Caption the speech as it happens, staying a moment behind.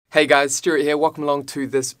Hey guys, Stewart here. Welcome along to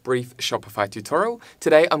this brief Shopify tutorial.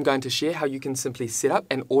 Today I'm going to share how you can simply set up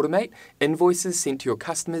and automate invoices sent to your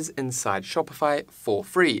customers inside Shopify for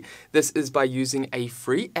free. This is by using a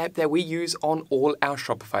free app that we use on all our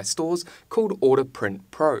Shopify stores called Order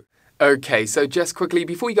Print Pro. Okay, so just quickly,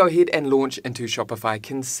 before we go ahead and launch into Shopify,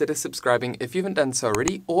 consider subscribing if you haven't done so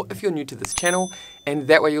already, or if you're new to this channel, and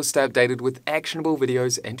that way you'll stay updated with actionable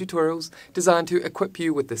videos and tutorials designed to equip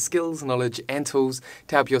you with the skills, knowledge, and tools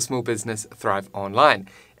to help your small business thrive online.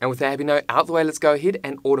 And with that happy note out the way, let's go ahead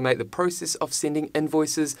and automate the process of sending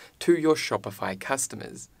invoices to your Shopify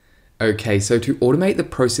customers. Okay, so to automate the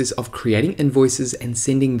process of creating invoices and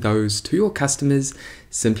sending those to your customers,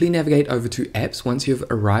 simply navigate over to apps once you've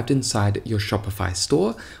arrived inside your Shopify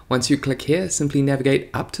store. Once you click here, simply navigate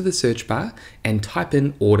up to the search bar and type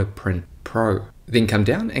in Order Print Pro. Then come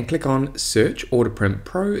down and click on Search Order Print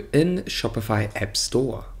Pro in Shopify App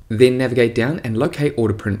Store. Then navigate down and locate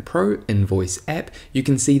Order Print Pro Invoice app. You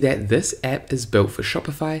can see that this app is built for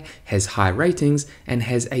Shopify, has high ratings, and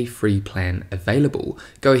has a free plan available.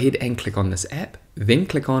 Go ahead and click on this app, then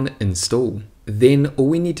click on Install. Then all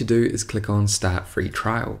we need to do is click on Start Free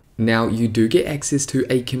Trial. Now you do get access to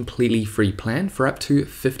a completely free plan for up to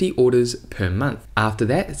 50 orders per month. After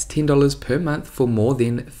that, it's $10 per month for more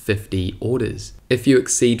than 50 orders. If you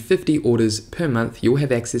exceed 50 orders per month, you'll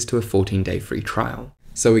have access to a 14-day free trial.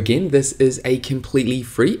 So again, this is a completely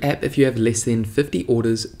free app if you have less than 50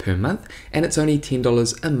 orders per month, and it's only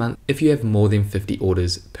 $10 a month if you have more than 50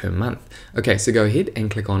 orders per month. Okay, so go ahead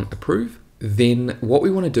and click on Approve. Then what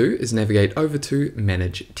we want to do is navigate over to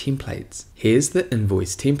Manage Templates. Here's the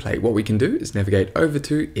invoice template. What we can do is navigate over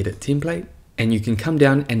to Edit Template, and you can come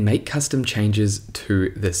down and make custom changes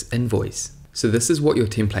to this invoice. So this is what your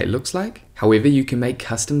template looks like. However, you can make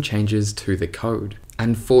custom changes to the code.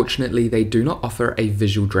 Unfortunately, they do not offer a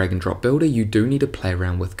visual drag and drop builder. You do need to play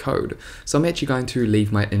around with code. So I'm actually going to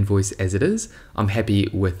leave my invoice as it is. I'm happy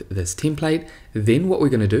with this template. Then what we're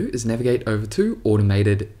going to do is navigate over to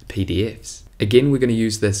Automated PDFs. Again, we're going to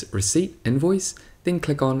use this receipt invoice, then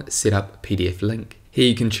click on Set Up PDF Link. Here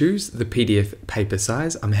you can choose the PDF paper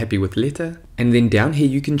size. I'm happy with letter. And then down here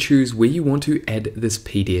you can choose where you want to add this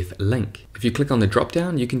PDF link. If you click on the drop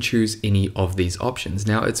down, you can choose any of these options.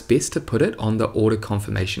 Now it's best to put it on the order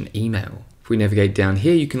confirmation email. If we navigate down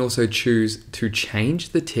here, you can also choose to change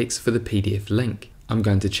the text for the PDF link. I'm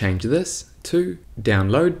going to change this to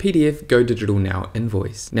Download PDF Go Digital Now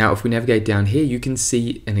Invoice. Now if we navigate down here, you can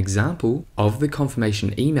see an example of the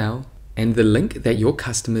confirmation email and the link that your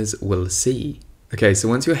customers will see. Okay, so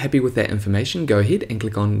once you're happy with that information, go ahead and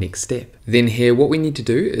click on Next Step. Then here, what we need to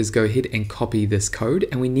do is go ahead and copy this code,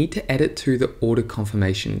 and we need to add it to the order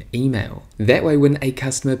confirmation email. That way, when a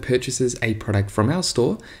customer purchases a product from our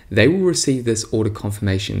store, they will receive this order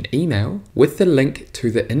confirmation email with the link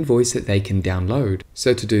to the invoice that they can download.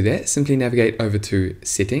 So to do that, simply navigate over to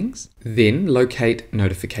Settings, then locate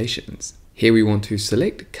Notifications. Here we want to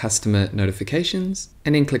select Customer Notifications,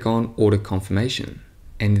 and then click on Order Confirmation.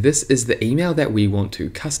 And this is the email that we want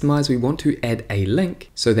to customize. We want to add a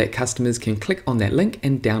link so that customers can click on that link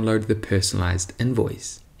and download the personalized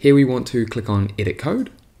invoice. Here we want to click on Edit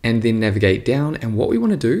Code and then navigate down. And what we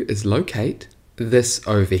want to do is locate this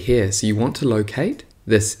over here. So you want to locate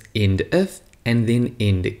this end if and then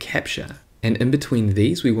end capture. And in between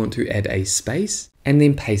these, we want to add a space and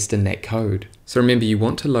then paste in that code. So remember, you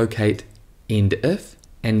want to locate end if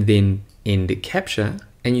and then end capture.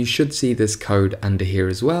 And you should see this code under here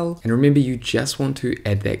as well. And remember, you just want to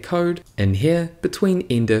add that code in here between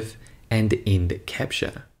end if and end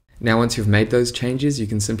capture. Now, once you've made those changes, you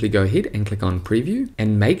can simply go ahead and click on Preview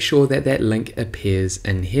and make sure that that link appears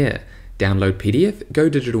in here. Download PDF, Go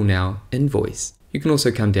Digital Now Invoice. You can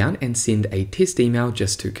also come down and send a test email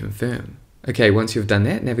just to confirm. Okay, once you've done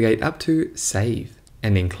that, navigate up to Save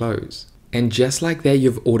and then Close. And just like that,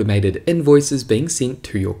 you've automated invoices being sent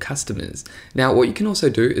to your customers. Now, what you can also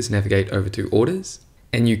do is navigate over to Orders,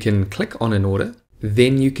 and you can click on an order.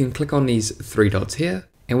 Then you can click on these three dots here,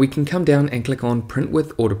 and we can come down and click on Print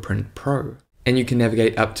with Order Print Pro. And you can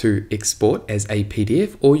navigate up to Export as a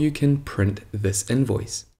PDF, or you can print this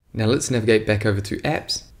invoice. Now let's navigate back over to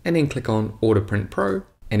Apps, and then click on Order Print Pro.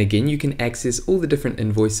 And again, you can access all the different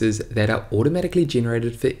invoices that are automatically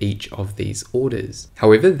generated for each of these orders.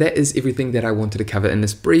 However, that is everything that I wanted to cover in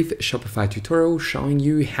this brief Shopify tutorial showing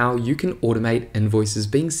you how you can automate invoices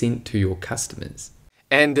being sent to your customers.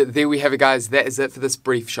 And there we have it, guys. That is it for this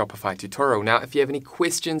brief Shopify tutorial. Now, if you have any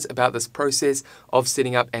questions about this process of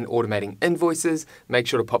setting up and automating invoices, make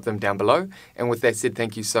sure to pop them down below. And with that said,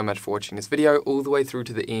 thank you so much for watching this video all the way through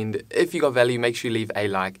to the end. If you got value, make sure you leave a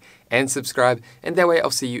like and subscribe. And that way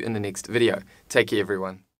I'll see you in the next video. Take care,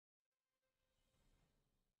 everyone.